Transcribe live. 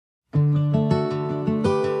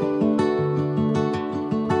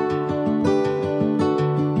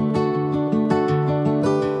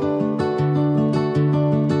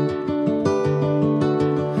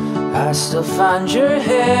I still find your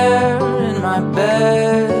hair in my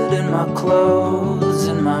bed, in my clothes,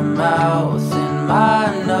 in my mouth, in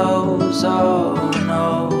my nose. Oh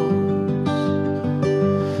no,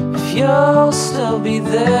 if you'll still be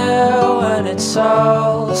there when it's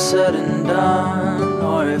all said and done,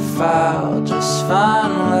 or if I'll just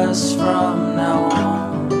find less from now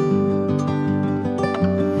on.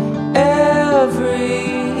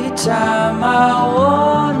 Every time I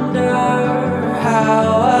wonder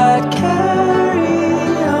how I'd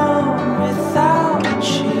carry on without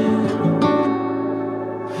you.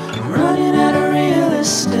 I'm running out of real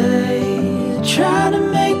estate, trying to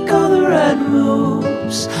make all the right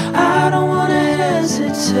moves. I don't wanna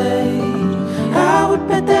hesitate, I would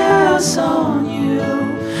bet the house on you.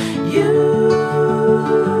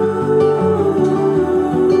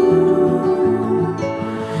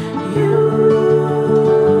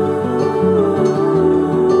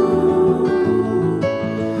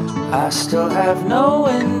 I still have no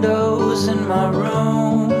windows in my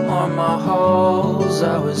room or my halls.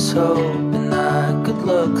 I was hoping I could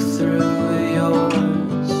look through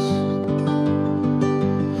yours,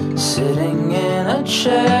 sitting in a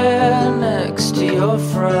chair next to your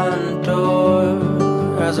front door,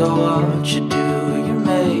 as I watch you do your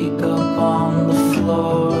makeup on the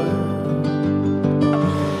floor.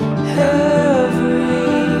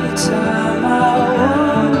 Every time I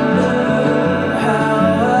wonder how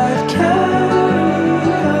I'd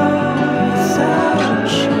carry on without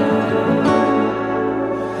you.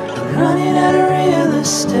 I'm running out of real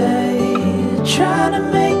estate, trying to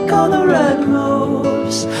make all the right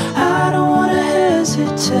moves. I don't wanna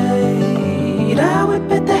hesitate, I would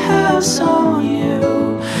bet the house on you.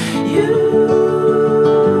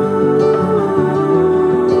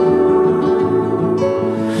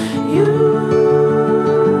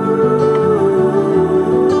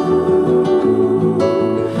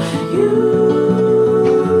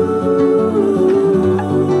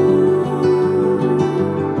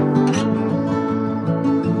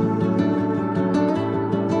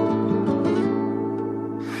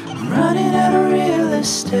 Running out of real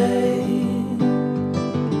estate,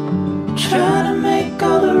 trying to make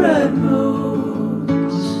all the right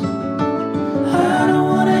moves. I don't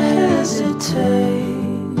wanna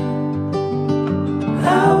hesitate, I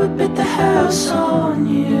would bet the house on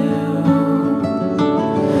you.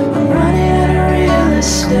 I'm running out of real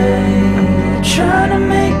estate, trying to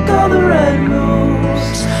make all the right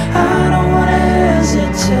moves. I don't wanna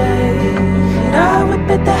hesitate, I would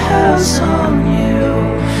bet the house on you.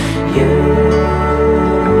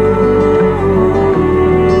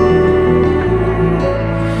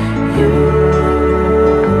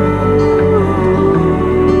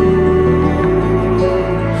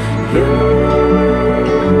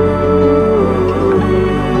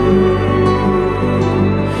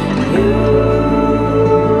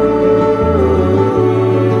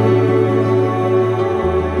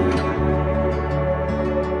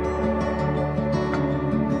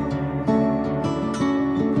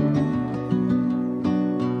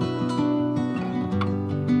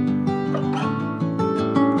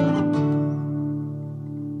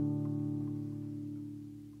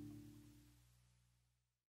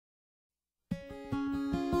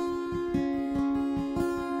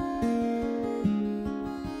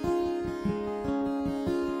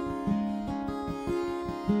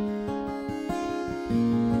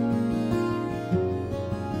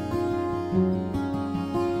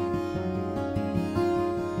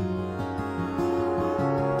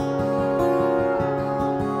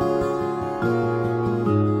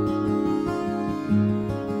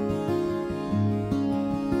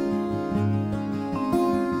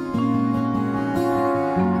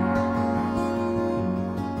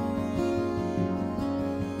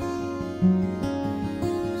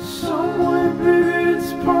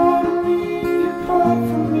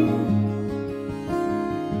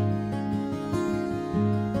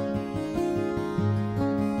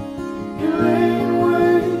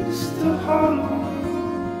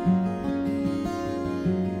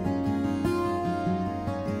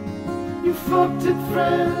 You fucked it,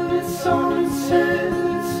 friend, it's on its head,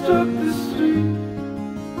 it struck the street.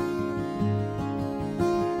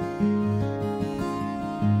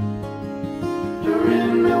 You're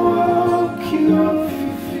in Milwaukee off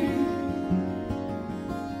your feet.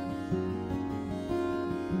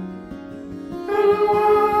 And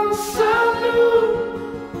once I knew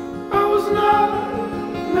I was not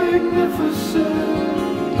magnificent.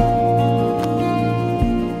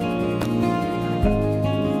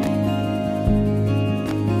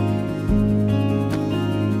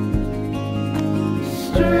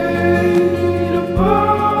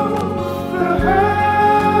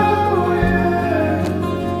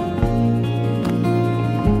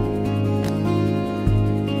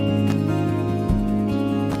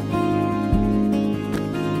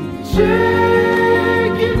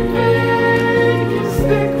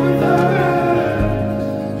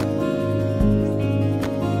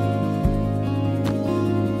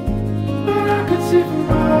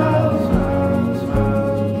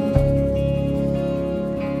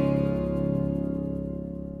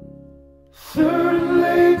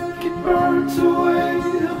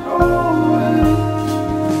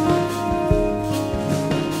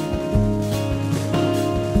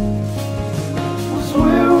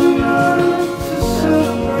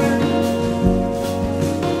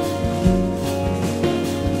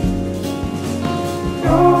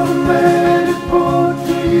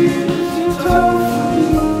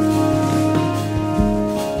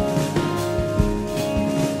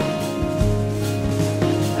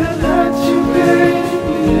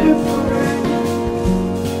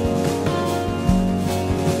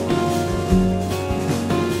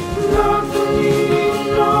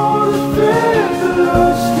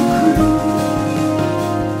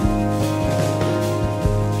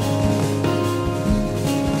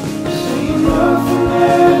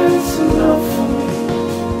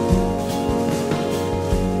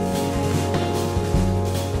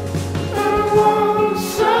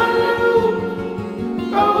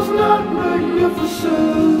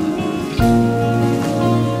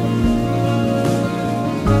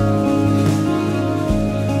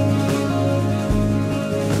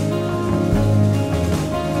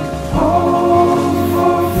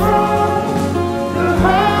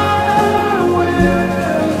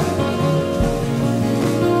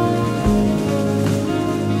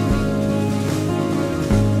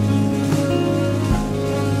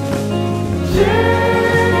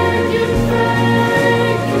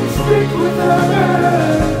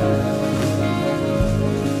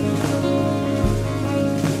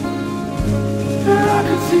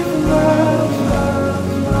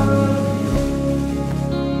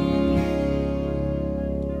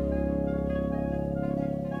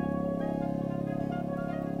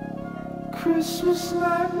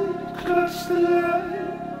 last night, clutched the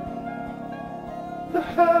light, the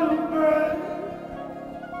hello bright.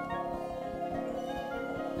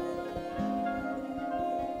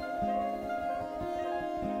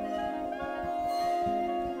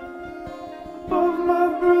 Above my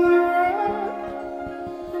brother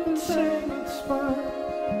right, insane and spine.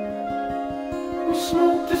 We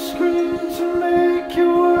smoked the screen to make you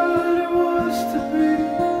what it was to be.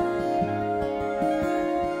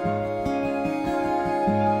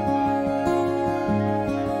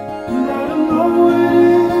 And I don't know it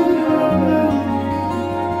in our memory.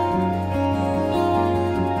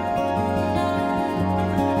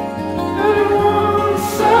 And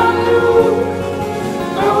once I knew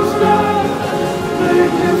I was not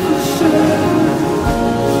magnificent.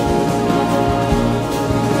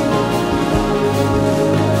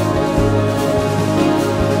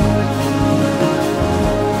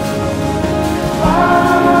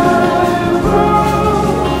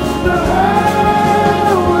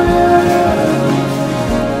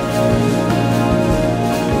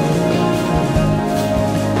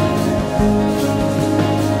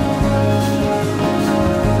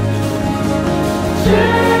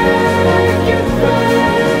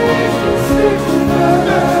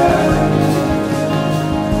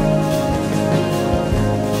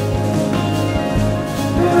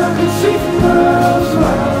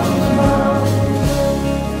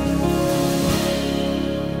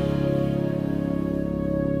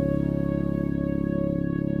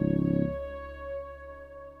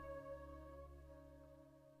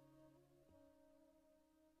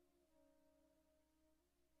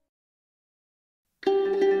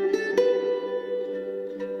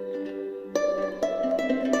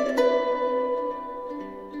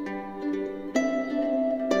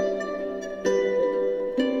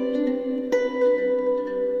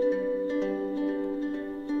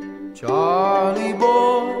 Charlie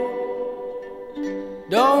boy,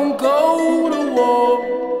 don't go to war.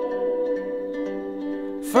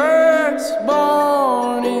 First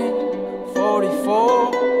born in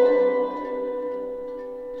 44,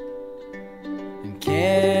 and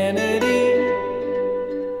Kennedy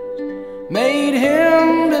made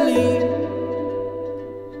him believe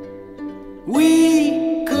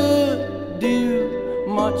we could do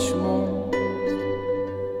much more.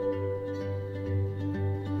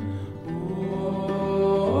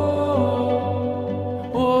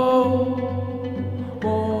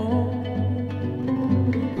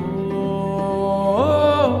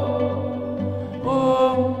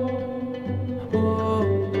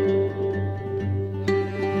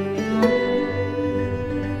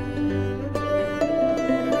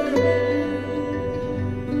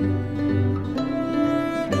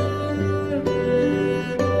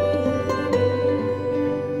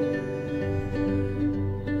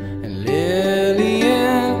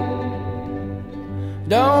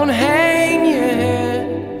 Don't hang your head.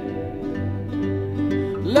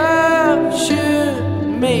 Love should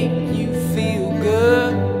make you feel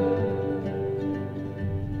good.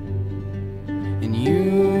 In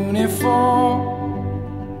uniform,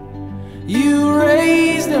 you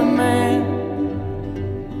raised a man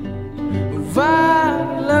who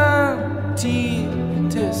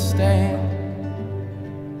volunteered to stand.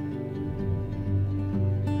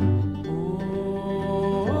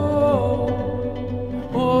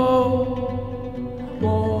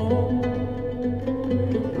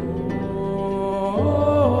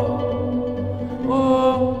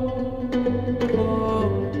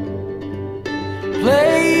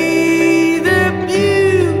 Play the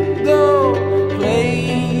bugle,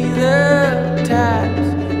 play the taps,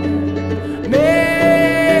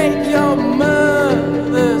 make your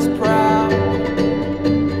mothers proud.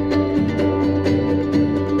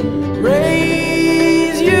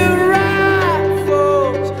 Raise your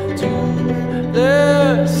rifles to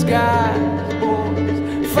the skies, boys.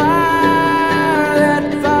 Fire that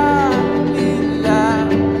volley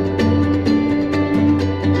loud.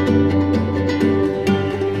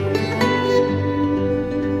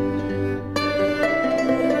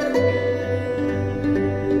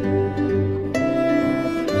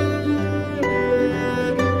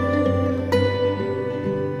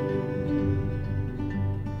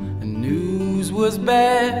 The news was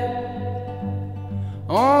bad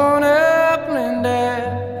on Upland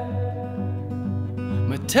Ave,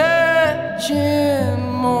 my touching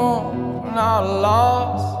mourn our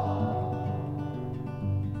loss,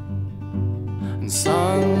 and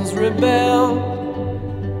sons rebelled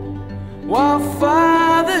while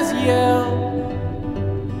fathers yelled,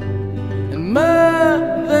 and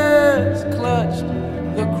mothers clutched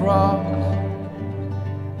the cross.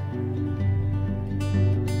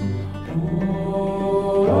 Oh.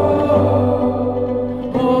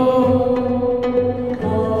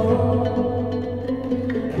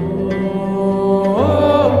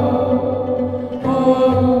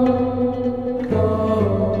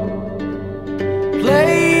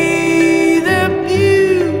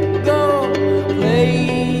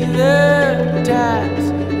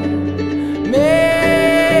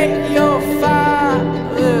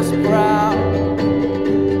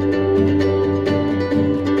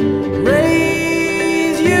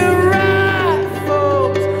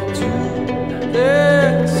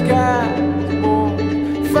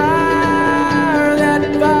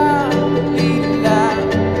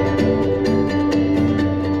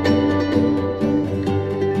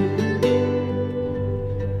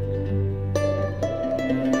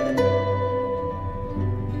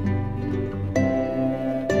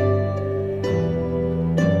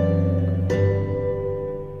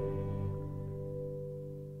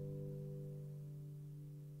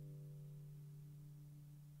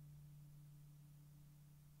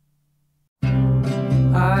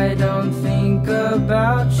 I don't think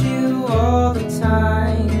about you all the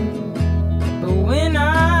time, but when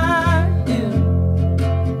I do,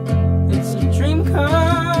 it's a dream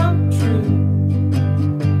come true.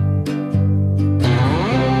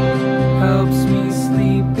 Helps me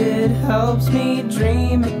sleep, it helps me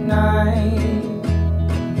dream at night.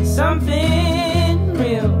 Something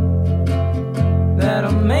real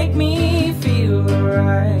that'll make me feel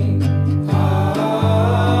alright.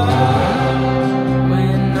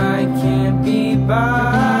 When I can't be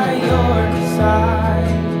by your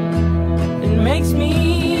side, it makes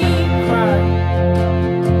me cry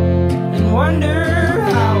and wonder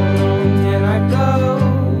how long can I go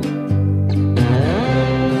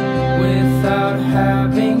without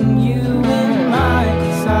having you in my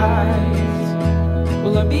sides.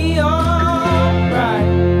 Will I be alright?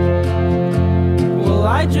 Will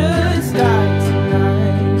I just die tonight?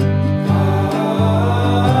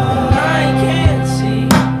 I can't see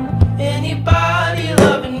anybody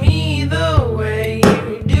loving me the way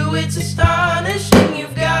you do. It's astonishing,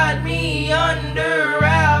 you've got me under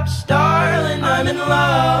wraps. Darling, I'm in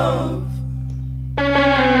love. I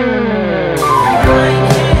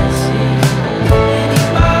can't see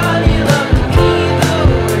anybody loving me the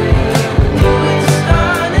way you do. It's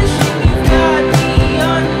astonishing, you've got me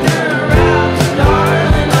under wraps.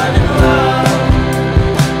 Darling, I'm in love.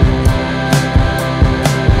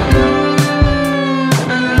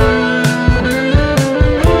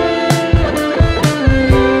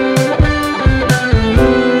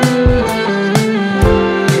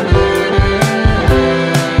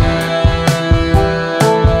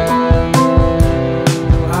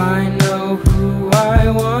 I know who I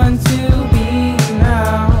want to be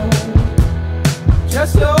now.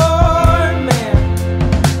 Just your man,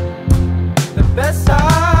 the best I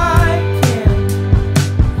can.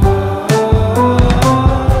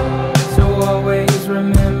 So always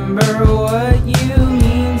remember what you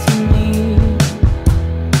mean to me,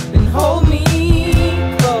 and hold me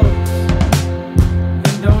close,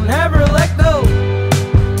 and don't ever let go.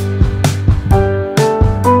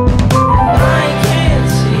 I can't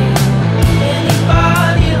see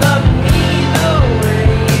anybody loving me the way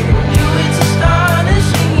you do. It's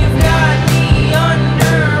astonishing, you've got me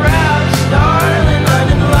under wraps. Darling, I'm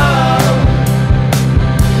in love.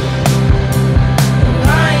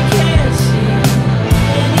 I can't see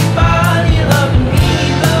anybody loving me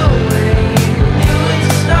the way you do. It's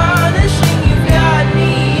astonishing, you've got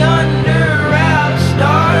me under wraps.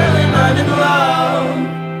 Darling, I'm in love.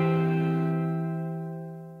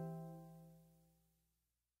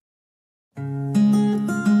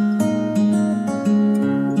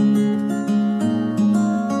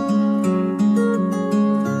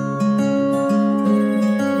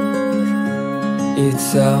 It's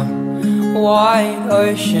a wide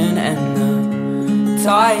ocean and the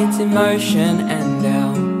tides in motion, and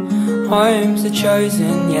our homes are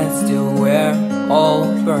chosen, yet still we're all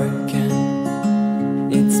broken.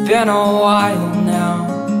 It's been a while now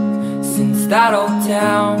since that old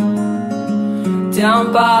town,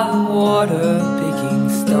 down by the water, picking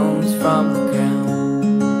stones from the ground.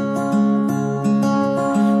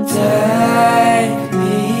 Take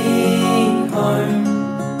me home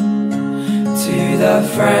to the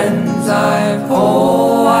friends I've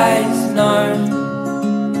always known.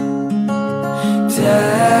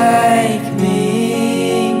 Take me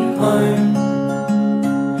home,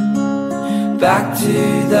 back to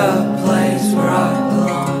the place where I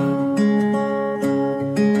belong.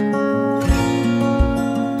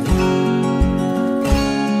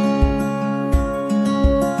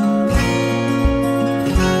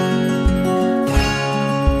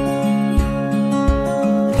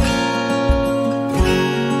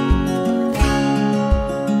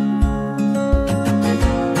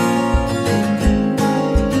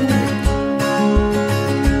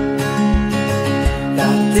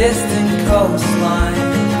 Distant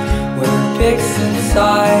coastline where pics and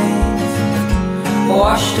sides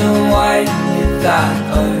washed away with that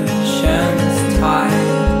ocean's tide.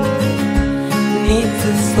 Need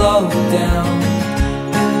to slow down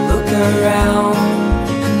and look around,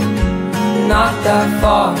 not that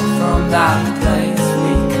far from that place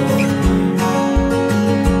we call home.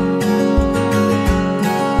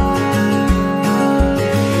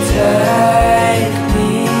 Take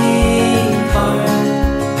me home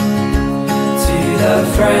to the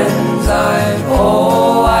friends I've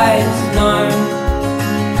always known.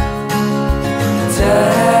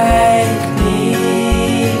 Take me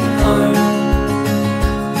home,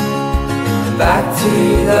 back to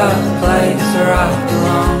the place where I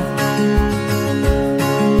belong.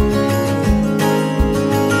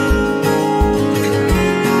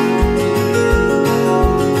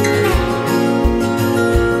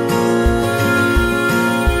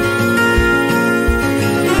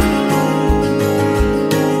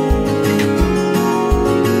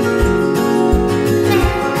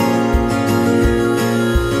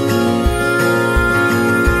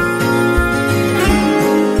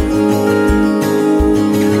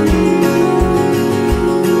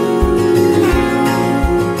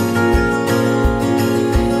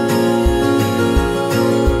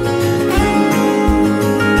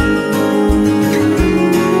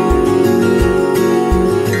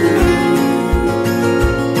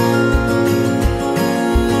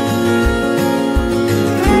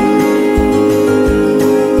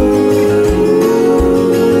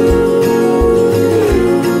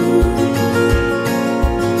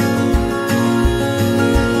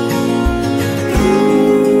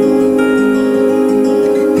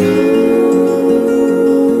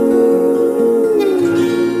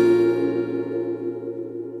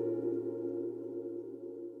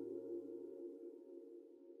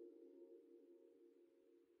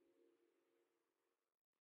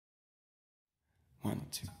 1,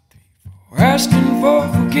 2, 3, 4. Asking for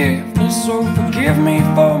forgiveness, so forgive me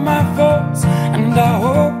for my faults. And I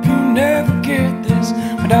hope you never get this,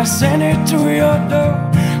 but I sent it to your door.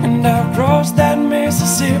 And I've crossed that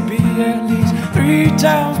Mississippi at least 3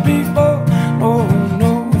 times before. No,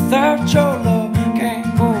 no, without your love, can't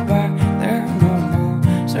go back there no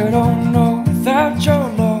more. Said, oh no, without your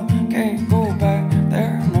love, can't go back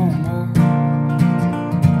there no more.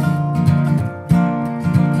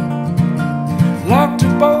 Locked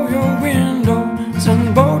up all your windows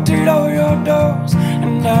and bolted all your doors.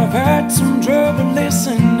 And I've had some trouble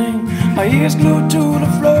listening, my ears glued to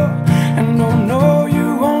the floor. And oh no,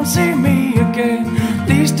 you won't see me again, at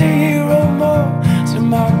least a year or more. Said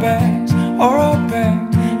my bags are all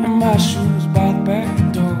packed and my shoes by the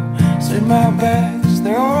back door. Said my bags,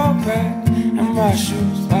 they're all packed and my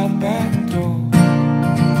shoes by the back door.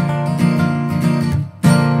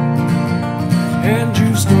 And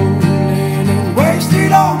you stolen and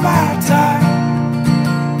wasted all my time.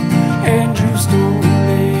 And you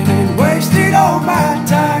stolen and wasted all my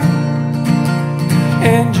time.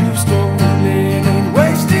 And you stolen and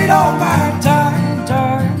wasted all my time,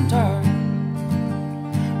 time, time.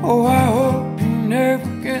 Oh, I hope you never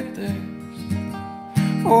get this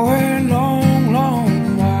for a long,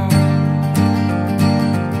 long while.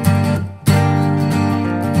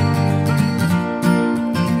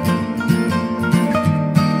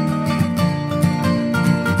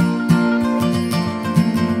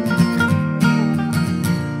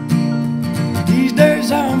 These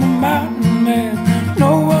days I'm a mountain man,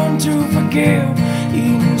 no one to forgive.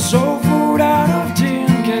 Eating soul food out of tin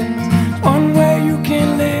cans, one way you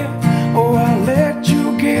can live. Oh, I'll let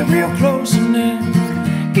you get real close and then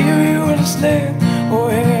give you a slip. Oh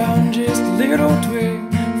yeah, I'm just a little twig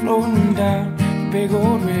floating down the big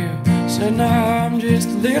old river. Said now I'm just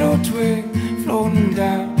a little twig floating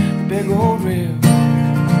down the big old river.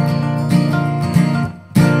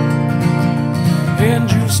 And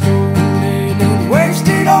you stole it and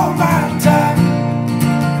wasted all my time.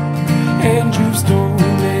 And you stole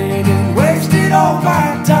it and wasted all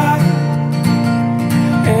my time.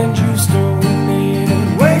 And you stole it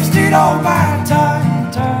and wasted all my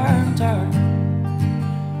time, time, time.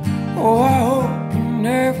 Oh, I hope you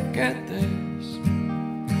never get this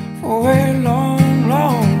for a long,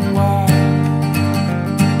 long while.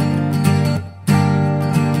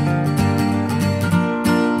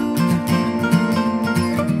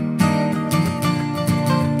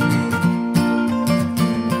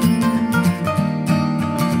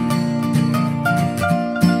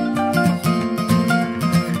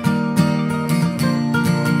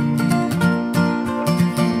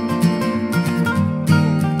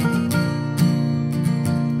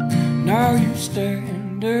 Now you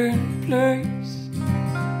stand in place,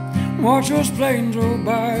 watch those planes roll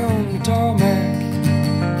by on the tarmac.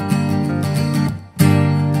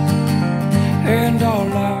 And I'll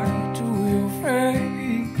lie to your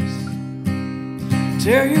face,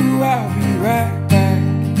 tell you I'll be right back,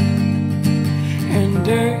 and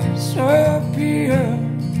disappear.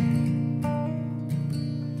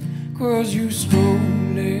 'Cause you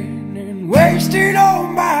stolen and wasted all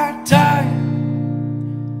my time.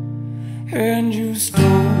 And you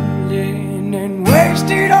stolen and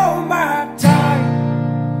wasted all my time.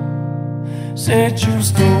 Said you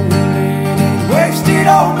stolen and wasted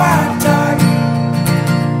all my time.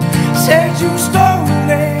 Said you stolen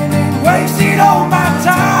and wasted all my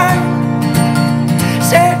time.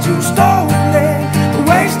 Said you stolen and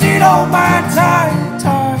wasted all my time,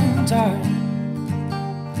 time, time.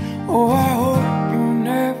 Oh, I hope you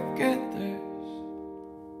never get this.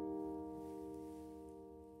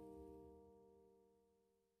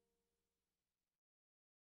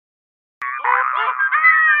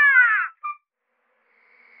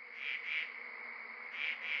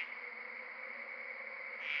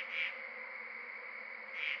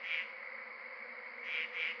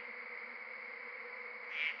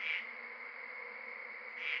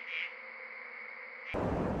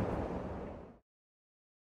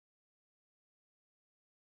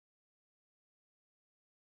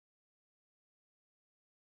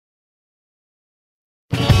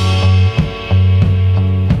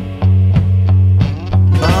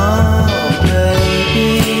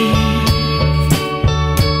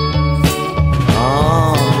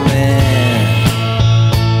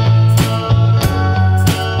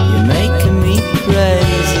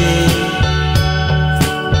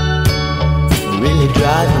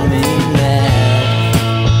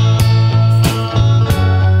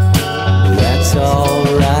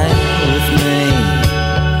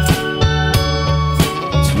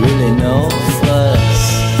 really no fuss,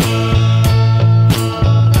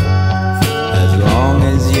 as long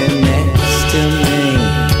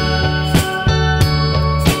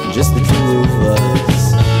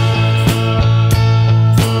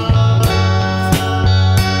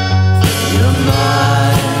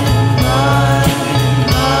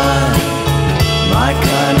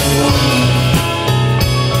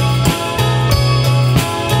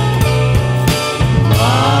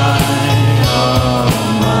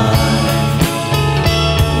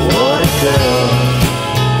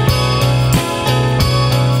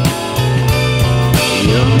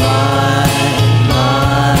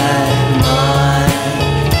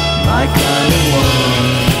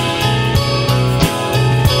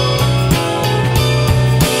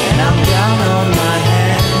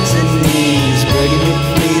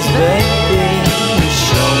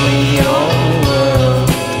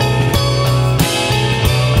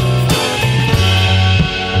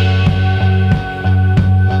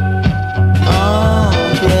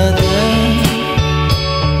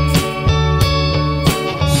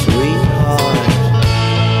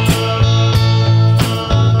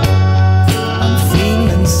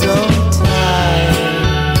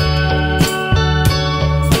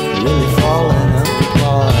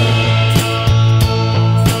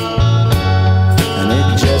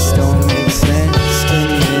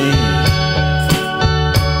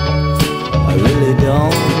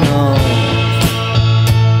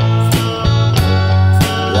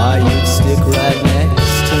stick right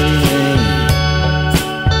next to me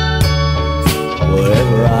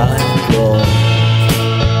wherever I go.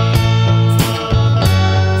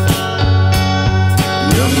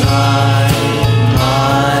 You're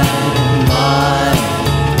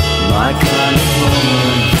my kind of woman.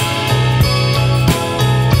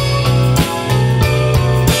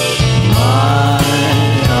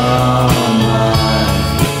 Mine, oh mine,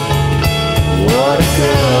 what a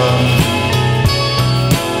girl.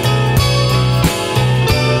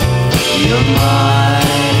 You're my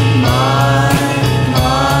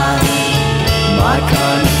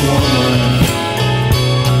kind of woman.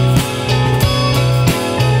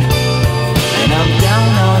 And I'm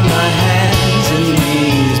down on my hands and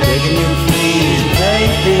knees, begging you please,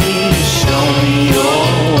 baby, show me your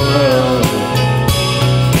world.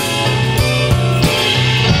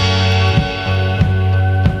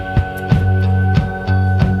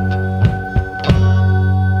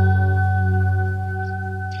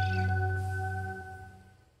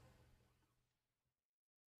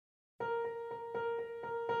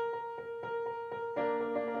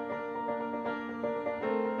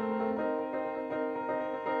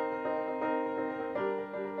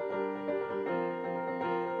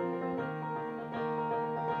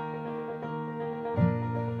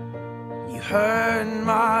 Heard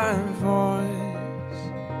my voice.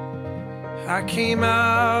 I came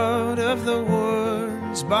out of the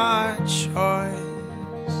woods by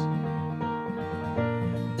choice.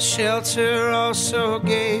 The shelter also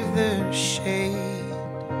gave the shade,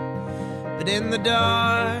 but in the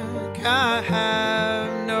dark I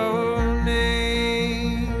have no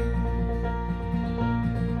name.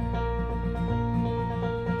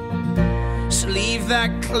 So leave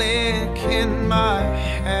that click in my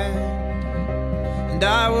head, and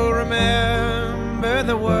I will remember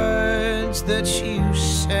the words that you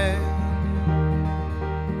said.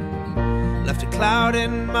 Left a cloud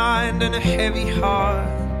in mind and a heavy heart,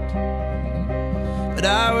 but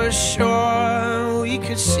I was sure we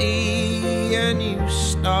could see a new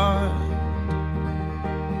start.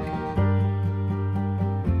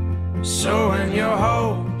 So when your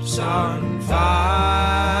hope's on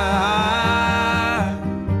fire,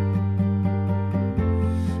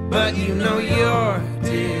 but you know your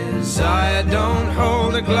desire don't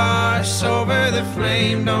hold a glass over the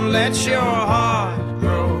flame. Don't let your heart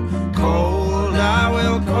grow cold. I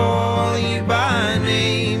will call you by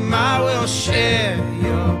name. I will share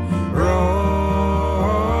your role.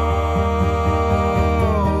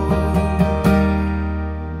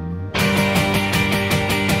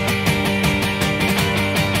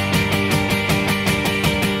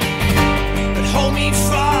 But hold me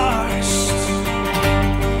fast,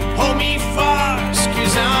 hold me fast,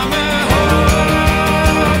 'cause I'm a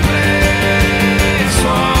hopeless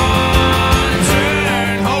wanderer.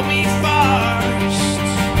 Hold me fast,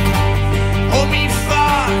 hold me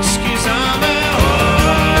fast, 'cause I'm a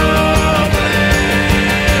hopeless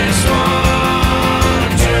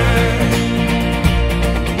wanderer.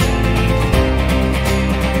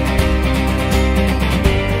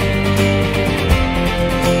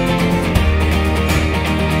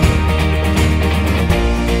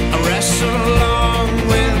 I wrestle along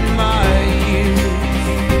with my youth.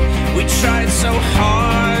 We tried so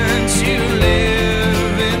hard to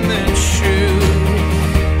live in the truth,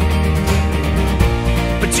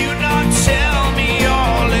 but do not tell me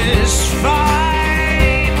all is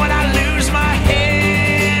fine. When I lose my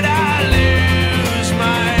head, I lose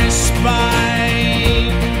my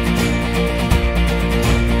spine.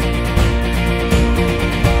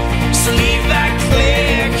 So leave that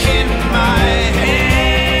click in my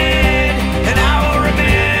head, and I will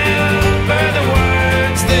remember the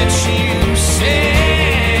words that you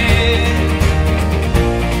said.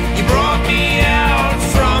 You brought me out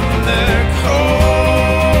from the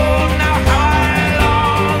cold. Now how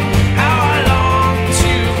I long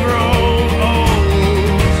to grow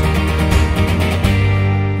old.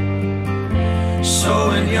 So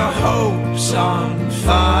when your hope's on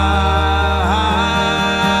fire,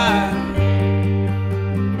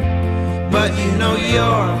 but you know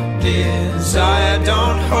your desire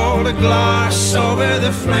don't hold a glass over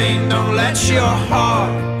the flame. Don't let your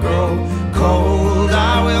heart grow cold.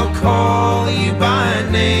 I will call you by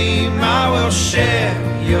name. I will share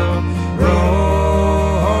your role.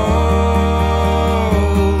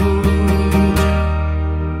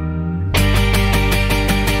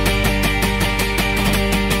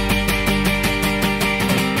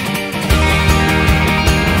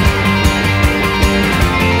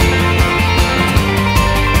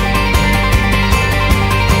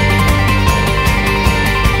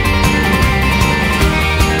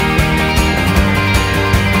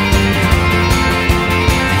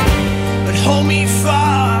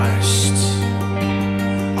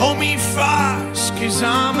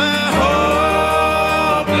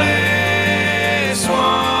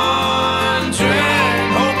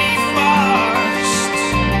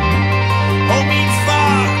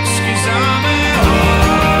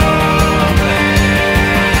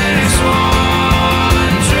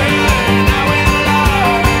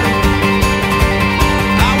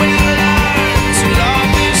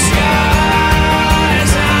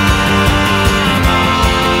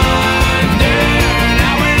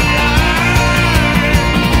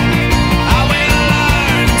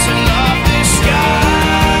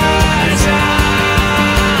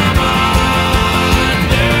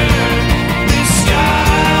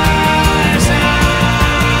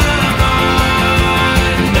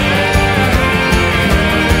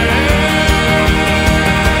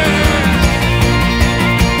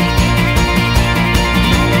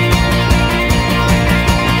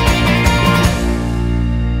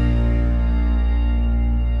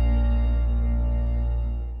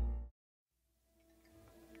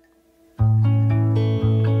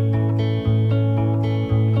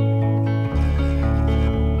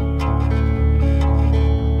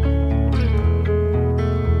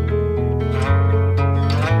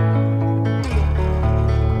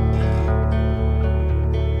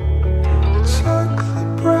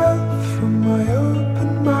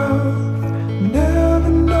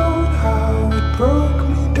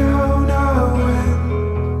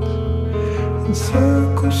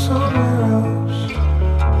 you somewhere else.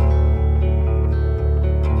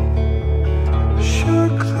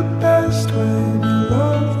 Shook the best when your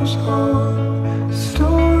love was home,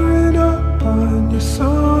 storing up on your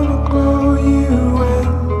summer glow. You went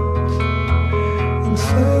in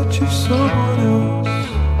search of someone else.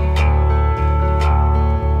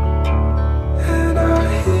 And I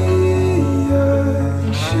hear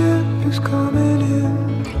your ship is coming in.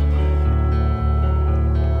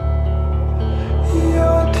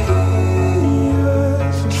 Your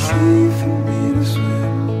tears are sea for me to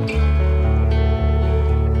swim.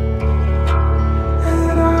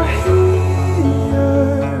 And I hear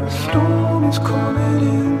a storm is coming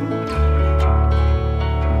in.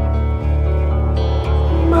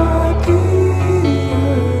 My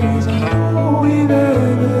dears, I know we've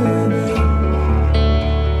ever been.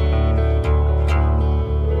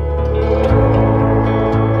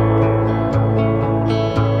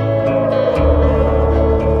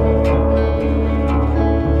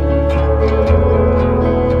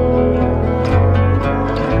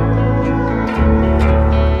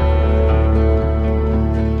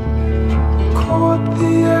 Caught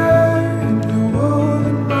the air in your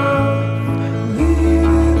warm mouth,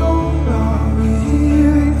 leaving all of me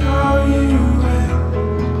hearing how you went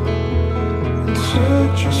in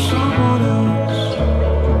search of someone else.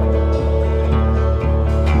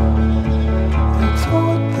 I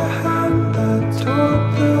taught the hand that taught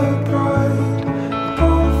the bride,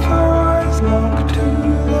 both our eyes locked to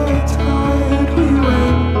the tide. We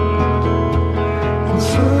went in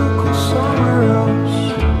circles somewhere else.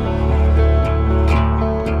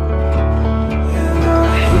 And I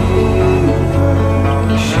hear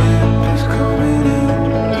the ship is coming in.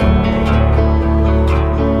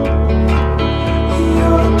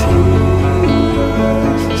 Your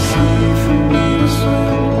tears are sea for me to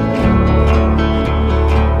swim.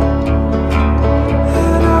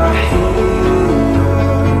 And I hear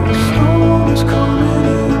a storm is coming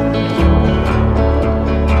in.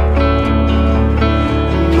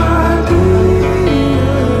 My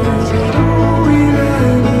dears, I know we've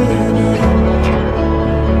ever been.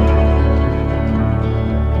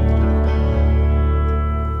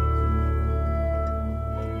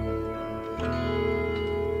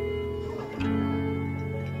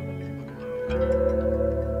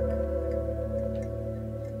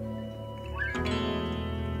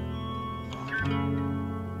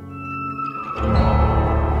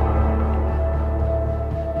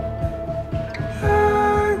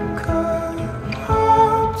 Anchor,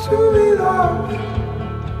 hard to be loved.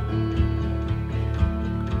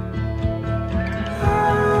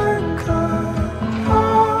 Anchor,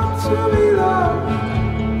 hard to be loved.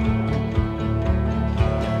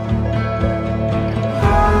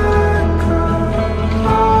 Anchor,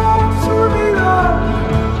 hard to be loved.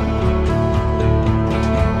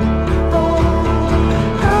 Oh,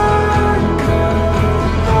 anchor,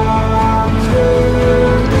 hard to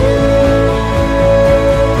be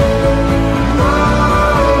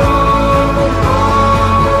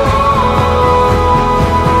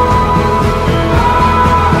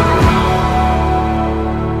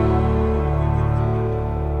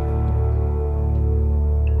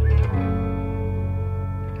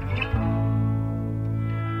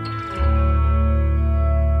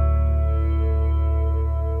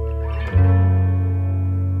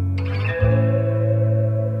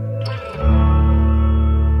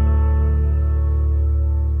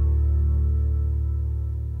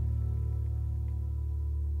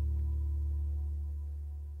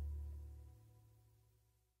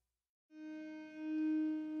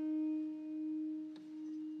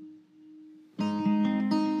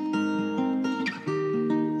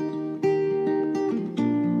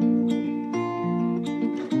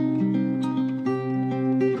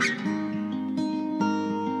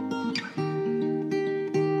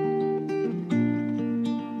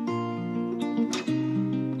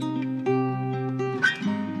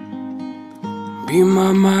Be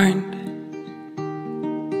my mind.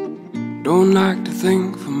 Don't like to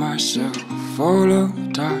think for myself all of the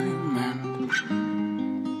time, and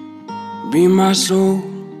be my soul.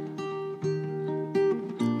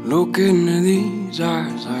 Look into these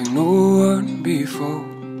eyes like no one before,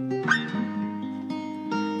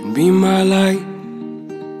 and be my light.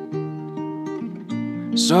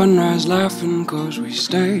 Sunrise laughing 'cause we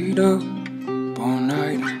stayed up all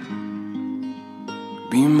night.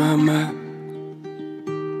 Be my map.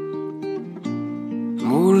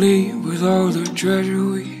 We'll leave with all the treasure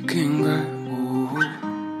we can grab. Ooh.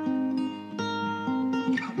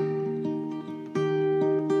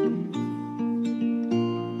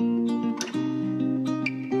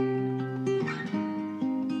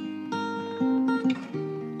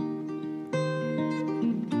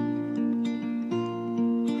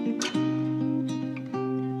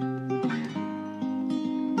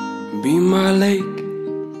 be my lake,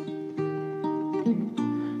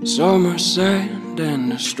 summer sand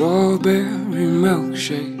and a strawberry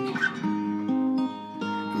milkshake.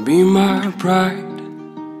 Be my pride,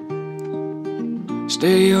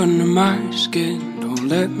 stay under my skin, don't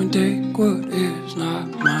let me take what is not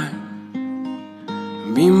mine.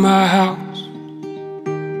 Be my house,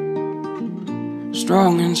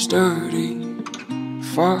 strong and sturdy,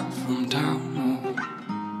 far from town.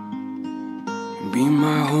 Be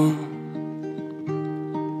my home,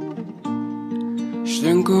 just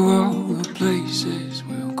think of all the places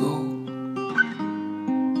we'll go.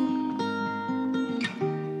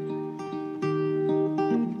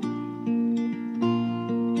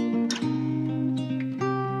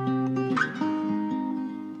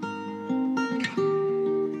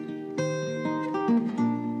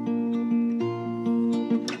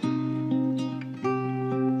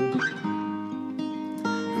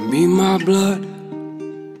 Be my blood,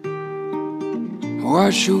 oh,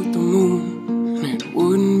 I'd shoot the moon and it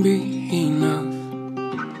wouldn't be enough.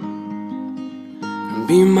 And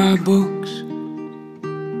be my books,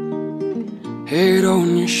 head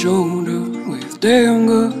on your shoulder with damn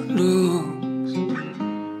good looks.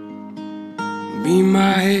 Be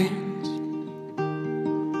my hands,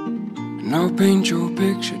 and I'll paint your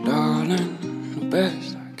picture, darling, the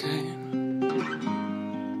best I can.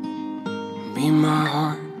 Be my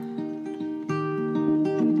heart,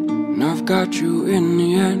 and I've got you in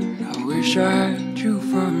the end. I wish I had you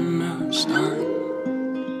from the start.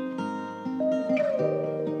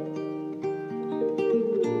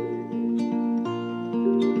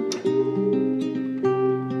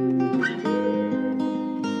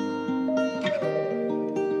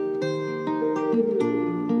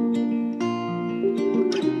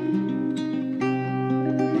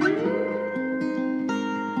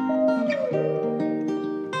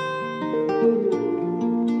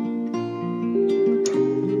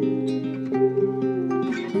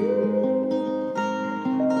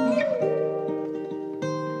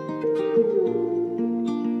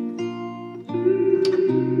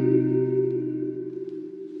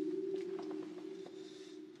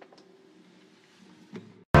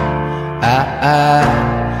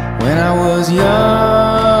 When I was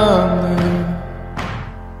younger,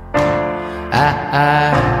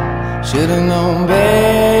 I should've known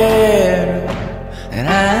better, and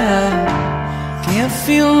I can't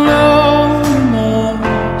feel no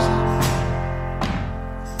remorse,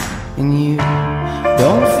 and you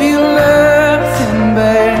don't feel nothing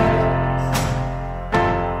bad.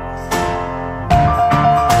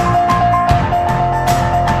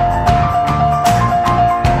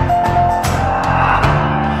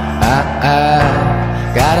 I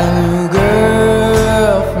got a new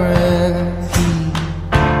girlfriend. He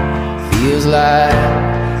feels like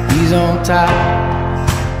he's on top,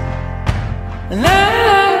 and I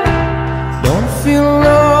don't feel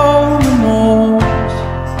no remorse.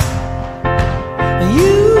 And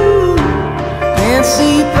you can't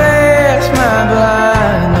see past my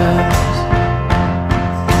blindness.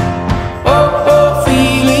 Oh,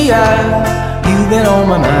 Ophelia, you've been on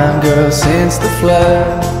my mind, girl, since the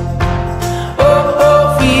flood.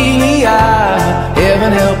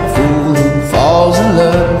 Heaven help a fool who falls in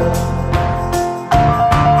love.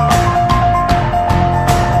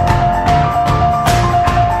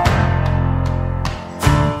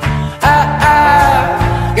 I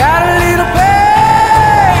got a little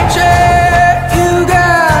paycheck, you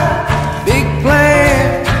got big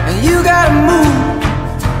plans, and you gotta move,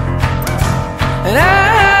 and I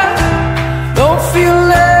don't feel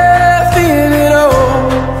nothing at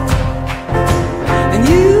all, and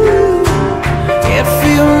you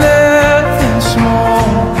feel nothing small.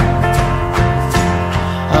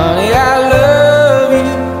 Honey, I love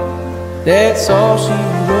you, that's all she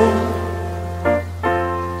wrote.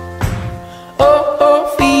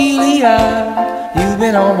 Oh, Ophelia, you've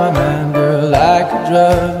been on my mind, girl, like a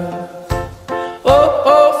drug.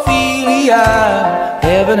 Oh, Ophelia,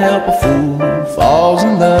 heaven help a fool who falls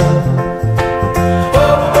in love.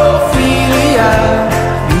 Oh, Ophelia,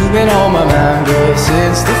 you've been on my mind, girl,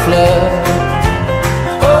 since the flood.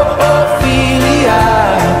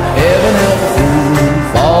 Heaven help a fool who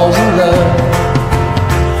falls in love.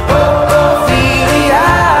 Oh, Ophelia,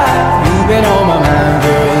 you've been on my mind,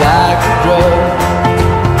 girl, like a drug.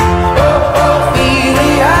 Oh,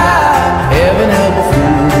 Ophelia, heaven help a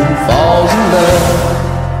fool who falls in love.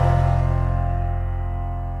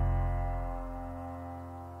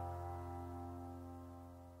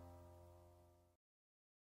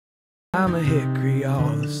 I'm a hickory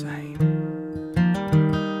all the same.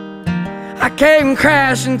 I came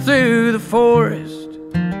crashing through the forest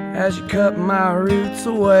as you cut my roots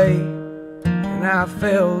away, and I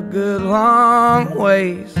fell a good long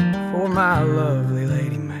ways for my lovely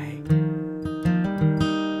Lady May.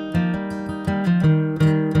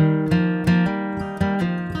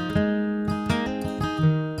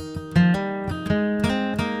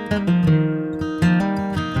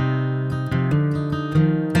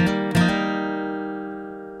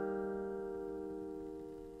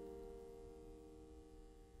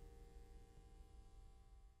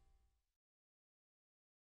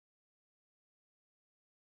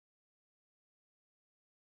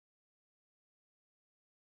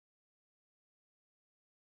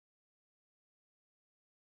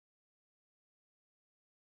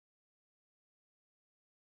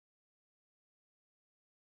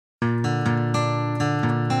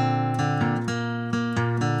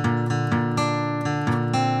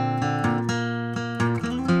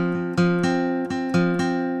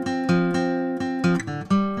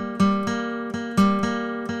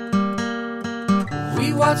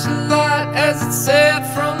 We watched the light as it set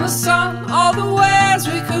from the sun. All the ways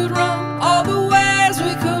we could run, all the ways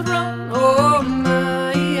we could run. Oh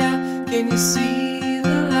my, yeah. Can you see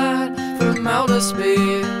the light from outer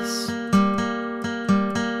space?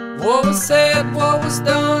 What was said, what was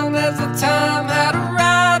done as the time had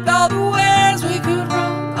arrived. All the ways we could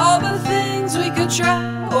run, all the things we could try.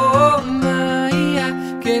 Oh my, yeah.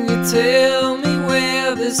 Can you tell me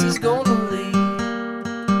where this is gonna lead?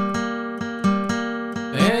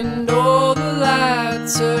 And all the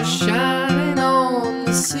lights are shining on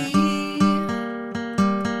the sea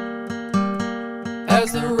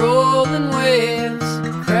as the rolling waves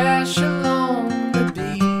crash along the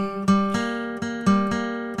beach.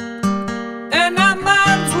 And our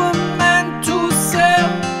minds were meant to sail,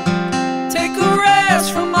 take a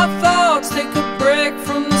rest from our thoughts, take a break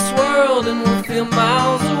from this world, and we'll feel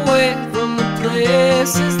miles away from the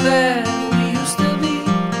places that we used to be.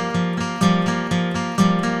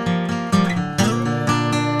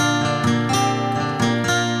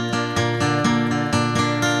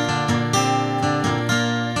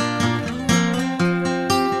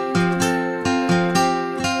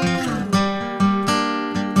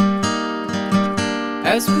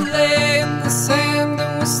 As we lay in the sand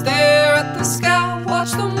and we stare at the sky,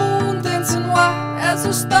 watch the moon dancing white as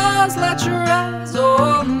the stars light your eyes.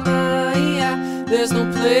 Oh my, yeah, there's no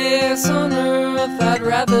place on earth I'd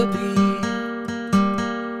rather be.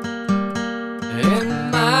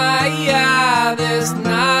 And my, yeah, this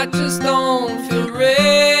night just don't feel real,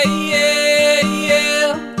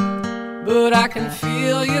 but I can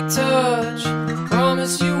feel your touch,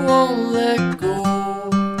 promise you won't let go.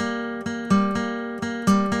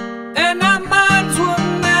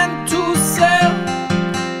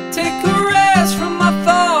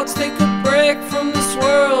 From this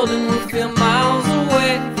world, and we'll feel miles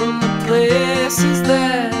away from the places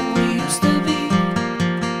that we used to be.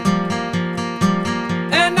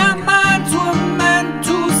 And our minds were meant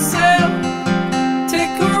to sail,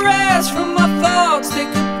 take a rest from our thoughts,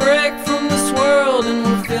 take a break from this world, and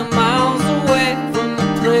we'll feel miles away from the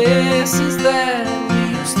places that